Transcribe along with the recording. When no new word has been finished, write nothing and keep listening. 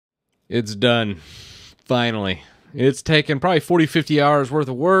It's done. Finally. It's taken probably 40, 50 hours worth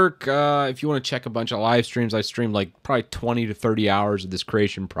of work. If you want to check a bunch of live streams, I streamed like probably 20 to 30 hours of this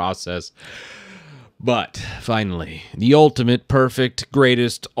creation process. But finally, the ultimate, perfect,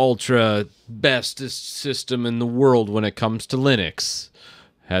 greatest, ultra, bestest system in the world when it comes to Linux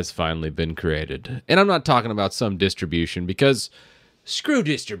has finally been created. And I'm not talking about some distribution, because screw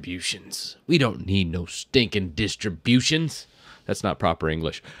distributions. We don't need no stinking distributions. That's not proper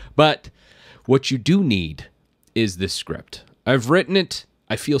English. But what you do need is this script. I've written it.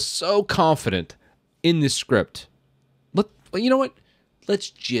 I feel so confident in this script. Well, you know what? Let's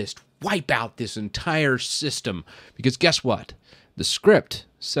just wipe out this entire system, because guess what? The script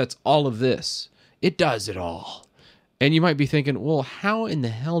sets all of this. It does it all. And you might be thinking, well, how in the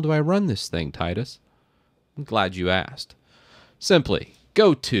hell do I run this thing, Titus? I'm glad you asked. Simply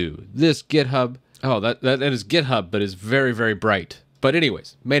go to this GitHub. Oh, that is GitHub, but it's very, very bright. But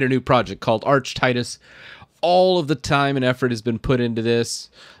anyways, made a new project called ArchTitus. All of the time and effort has been put into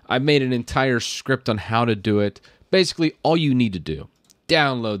this. I've made an entire script on how to do it. Basically, all you need to do,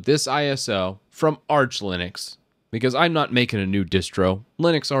 download this ISO from Arch Linux, because I'm not making a new distro.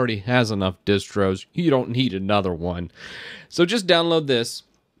 Linux already has enough distros. You don't need another one. So just download this,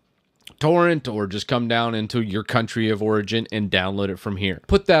 torrent, or just come down into your country of origin and download it from here.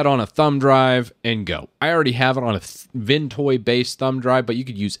 Put that on a thumb drive and go. I already have it on a Vintoy-based thumb drive, but you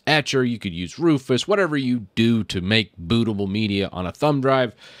could use Etcher, you could use Rufus, whatever you do to make bootable media on a thumb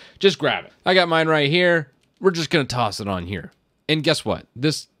drive, just grab it. I got mine right here. We're just going to toss it on here. And guess what?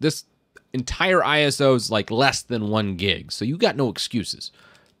 This entire ISO is like less than 1 gig, so you got no excuses.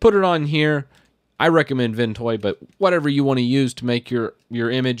 Put it on here. I recommend Vintoy, but whatever you want to use to make your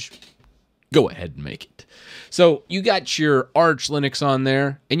image, go ahead and make it. So you got your Arch Linux on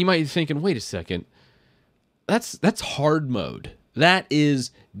there, and you might be thinking, wait a second, that's hard mode. That is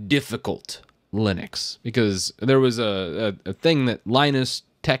difficult Linux, because there was a thing that Linus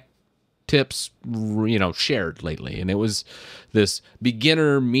Tech Tips, shared lately, and it was this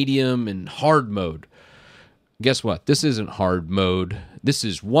beginner, medium, and hard mode. Guess what? This isn't hard mode. This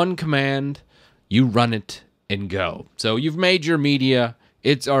is one command, you run it, and go. So you've made your media.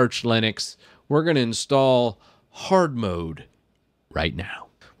 It's Arch Linux. We're going to install hard mode right now.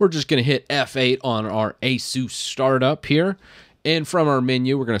 We're just going to hit F8 on our ASUS startup here. And from our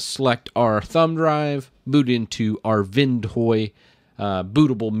menu, we're going to select our thumb drive, boot into our Vintoy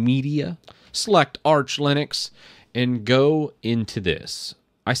bootable media, select Arch Linux, and go into this.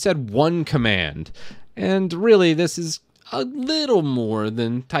 I said one command, and really this is a little more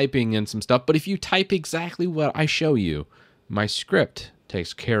than typing in some stuff, but if you type exactly what I show you, my script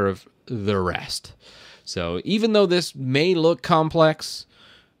takes care of the rest. So even though this may look complex,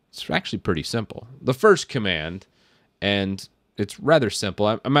 it's actually pretty simple. The first command, and it's rather simple.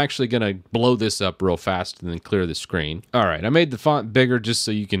 I'm actually going to blow this up real fast and then clear the screen. All right, I made the font bigger just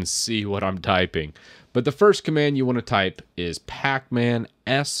so you can see what I'm typing. But the first command you want to type is pacman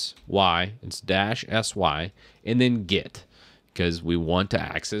sy, it's -sy, and then git, because we want to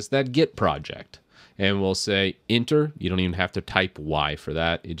access that git project. And we'll say enter. You don't even have to type Y for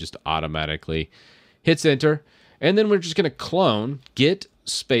that. It just automatically hits enter. And then we're just going to clone git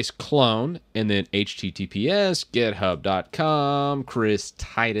space clone, and then https github.com Chris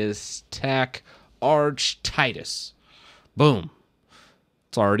Titus Tech ArchTitus. Boom.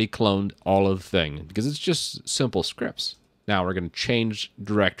 It's already cloned all of the thing, because it's just simple scripts. Now we're going to change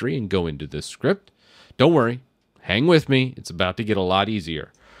directory and go into this script. Don't worry. Hang with me. It's about to get a lot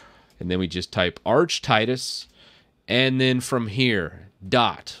easier. And then we just type ArchTitus, and then from here,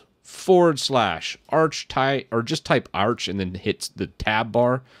 /archTitus, or just type Arch and then hit the tab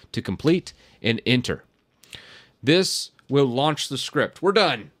bar to complete and enter. This will launch the script. We're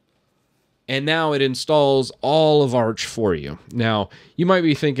done. And now it installs all of Arch for you. Now, you might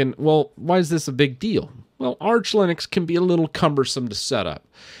be thinking, well, why is this a big deal? Well, Arch Linux can be a little cumbersome to set up.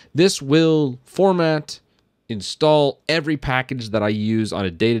 This will format, install every package that I use on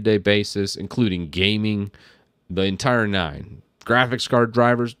a day-to-day basis, including gaming, the entire 9. Graphics card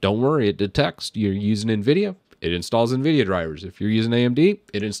drivers, don't worry, it detects you're using NVIDIA, it installs NVIDIA drivers. If you're using AMD,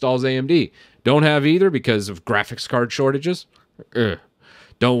 it installs AMD. Don't have either because of graphics card shortages?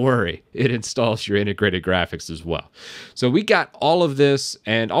 Don't worry, it installs your integrated graphics as well. So we got all of this,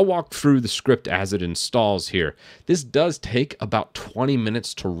 and I'll walk through the script as it installs here. This does take about 20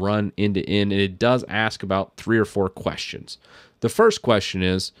 minutes to run end to end, and it does ask about 3 or 4 questions. The first question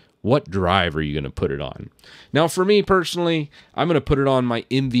is, what drive are you going to put it on? Now, for me personally, I'm going to put it on my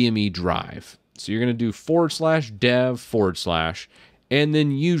NVMe drive. So you're going to do /dev/, and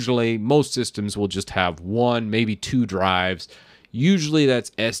then usually most systems will just have 1, maybe 2 drives. Usually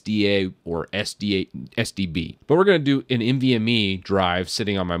that's SDA or SDB. But we're going to do an NVMe drive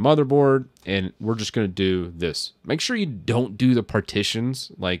sitting on my motherboard, and we're just going to do this. Make sure you don't do the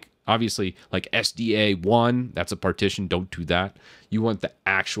partitions, like obviously like SDA1, that's a partition, don't do that. You want the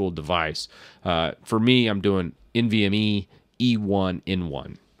actual device. For me, I'm doing NVMe E1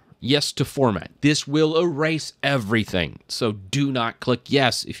 N1. Yes to format. This will erase everything. So do not click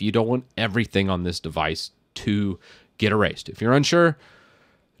yes if you don't want everything on this device to get erased. If you're unsure,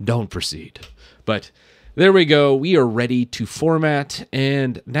 don't proceed. But there we go. We are ready to format.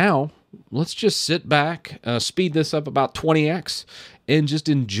 And now let's just sit back, speed this up about 20x, and just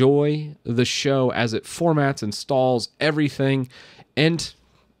enjoy the show as it formats, installs everything. And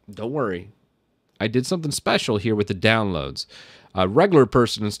don't worry, I did something special here with the downloads. A regular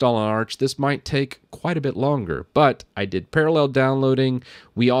person installing Arch, this might take quite a bit longer, but I did parallel downloading.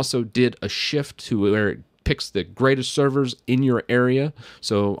 We also did a shift to where it picks the greatest servers in your area.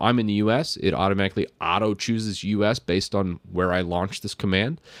 So I'm in the US, it automatically auto chooses US based on where I launched this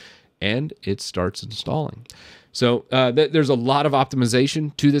command, and it starts installing. So there's a lot of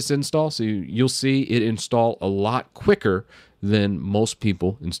optimization to this install, so you'll see it install a lot quicker than most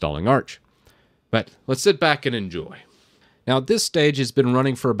people installing Arch. But let's sit back and enjoy. Now, at this stage, it's been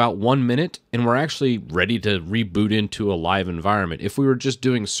running for about 1 minute, and we're actually ready to reboot into a live environment. If we were just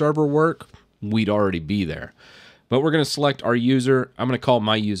doing server work, we'd already be there. But we're going to select our user. I'm going to call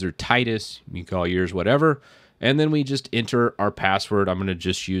my user Titus. You can call yours whatever. And then we just enter our password. I'm going to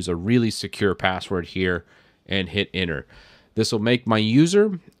just use a really secure password here and hit enter. This will make my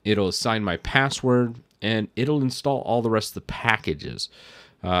user. It'll assign my password, and it'll install all the rest of the packages.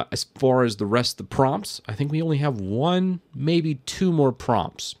 As far as the rest of the prompts, I think we only have 1, maybe 2 more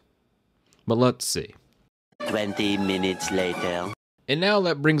prompts. But let's see. 20 minutes later. And now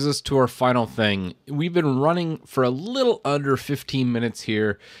that brings us to our final thing. We've been running for a little under 15 minutes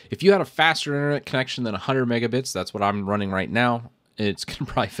here. If you had a faster internet connection than 100 megabits, that's what I'm running right now. It's going to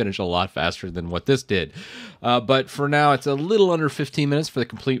probably finish a lot faster than what this did. But for now, it's a little under 15 minutes for the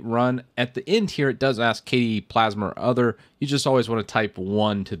complete run. At the end here, it does ask KDE Plasma or other. You just always want to type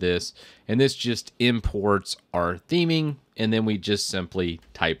 1 to this. And this just imports our theming. And then we just simply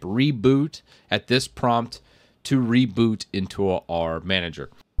type reboot at this prompt to reboot into our manager.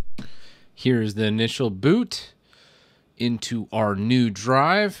 Here's the initial boot into our new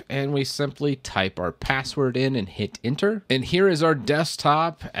drive, and we simply type our password in and hit enter. And here is our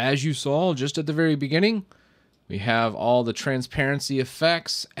desktop. As you saw just at the very beginning, we have all the transparency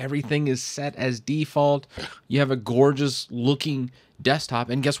effects. Everything is set as default. You have a gorgeous looking desktop,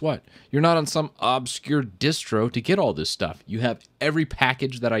 and guess what? You're not on some obscure distro to get all this stuff. You have every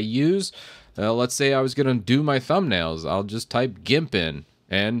package that I use. Let's say I was gonna do my thumbnails. I'll just type GIMP in,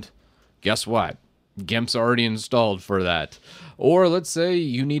 and guess what? GIMP's already installed for that. Or let's say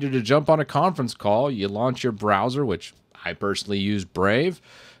you needed to jump on a conference call. You launch your browser, which I personally use Brave,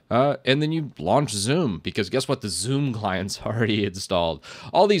 and then you launch Zoom, because guess what? The Zoom client's already installed.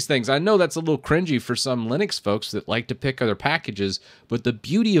 All these things. I know that's a little cringy for some Linux folks that like to pick other packages, but the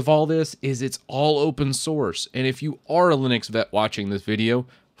beauty of all this is it's all open source. And if you are a Linux vet watching this video,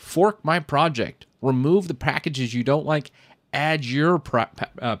 fork my project. Remove the packages you don't like, add your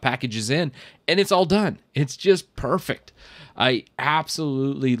packages in, and it's all done. It's just perfect. I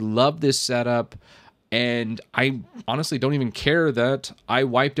absolutely love this setup, and I honestly don't even care that I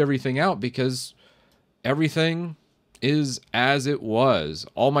wiped everything out, because everything is as it was.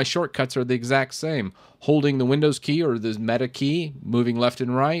 All my shortcuts are the exact same. Holding the Windows key or the Meta key, moving left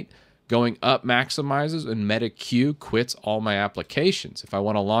and right, going up maximizes, and Meta Q quits all my applications. If I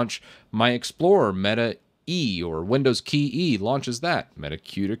want to launch my Explorer, Meta E or Windows key E launches that. Meta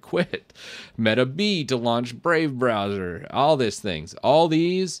Q to quit. Meta B to launch Brave browser. All these things. All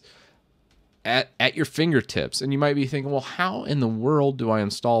these at your fingertips. And you might be thinking, well, how in the world do I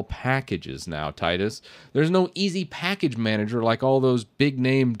install packages now, Titus? There's no easy package manager like all those big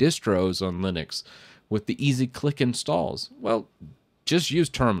name distros on Linux with the easy click installs. Well, just use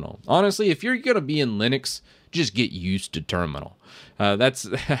Terminal. Honestly, if you're going to be in Linux, just get used to Terminal. I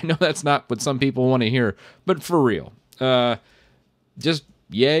know that's not what some people want to hear, but for real, just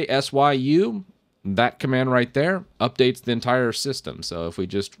yay SYU, that command right there updates the entire system. So if we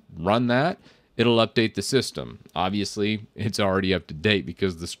just run that, it'll update the system. Obviously, it's already up to date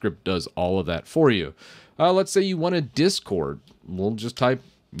because the script does all of that for you. Let's say you want a Discord. We'll just type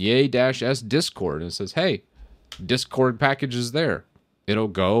yay-s Discord, and it says, hey, Discord package is there. It'll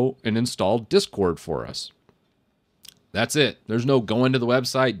go and install Discord for us. That's it. There's no going to the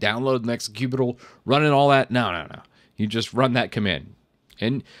website, download an executable, running all that. No. You just run that command.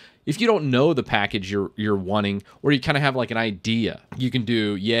 And If you don't know the package you're wanting, or you kind of have like an idea, you can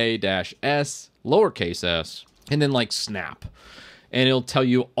do yay-s, lowercase s, and then like snap. And it'll tell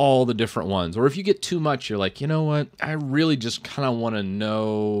you all the different ones. Or if you get too much, you're like, you know what? I really just kind of want to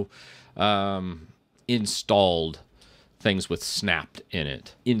know installed things with snapped in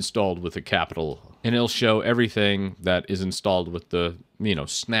it. Installed with a capital. And it'll show everything that is installed with the,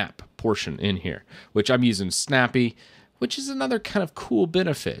 snap portion in here. Which I'm using Snappy, which is another kind of cool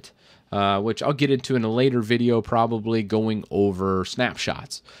benefit. Which I'll get into in a later video, probably going over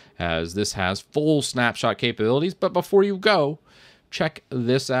snapshots, as this has full snapshot capabilities. But before you go, check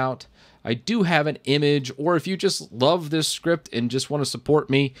this out. I do have an image, or if you just love this script and just want to support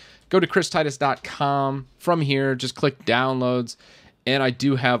me, go to christitus.com. From here, just click downloads, and I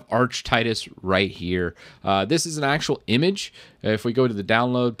do have ArchTitus right here. This is an actual image. If we go to the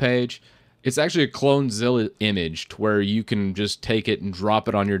download page, it's actually a Clonezilla image to where you can just take it and drop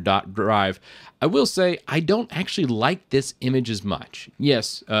it on your drive. I will say I don't actually like this image as much.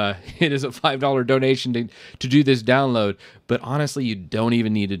 Yes, it is a $5 donation to do this download, but honestly, you don't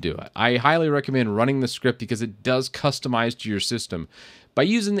even need to do it. I highly recommend running the script because it does customize to your system. By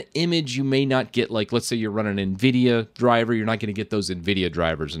using the image, you may not get, like, let's say you're running an NVIDIA driver, you're not going to get those NVIDIA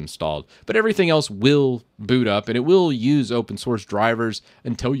drivers installed. But everything else will boot up, and it will use open source drivers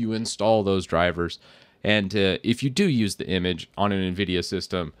until you install those drivers. And if you do use the image on an NVIDIA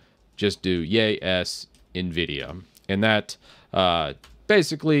system, just do yay-s NVIDIA. And that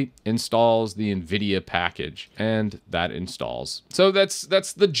basically installs the NVIDIA package, and that installs. So that's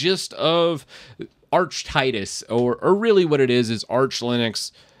the gist of ArchTitus, or really what it is Arch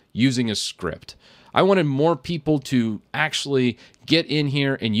Linux using a script. I wanted more people to actually get in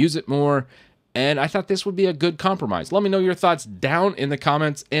here and use it more, and I thought this would be a good compromise. Let me know your thoughts down in the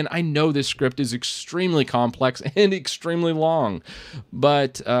comments, and I know this script is extremely complex and extremely long,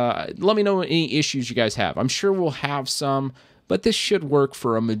 but let me know any issues you guys have. I'm sure we'll have some, but this should work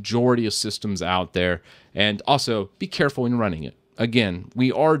for a majority of systems out there, and also be careful when running it. Again,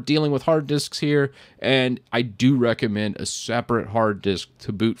 we are dealing with hard disks here, and I do recommend a separate hard disk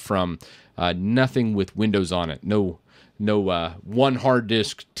to boot from. Nothing with Windows on it. No one hard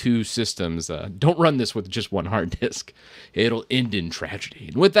disk, two systems. Don't run this with just one hard disk. It'll end in tragedy.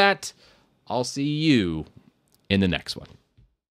 And with that, I'll see you in the next one.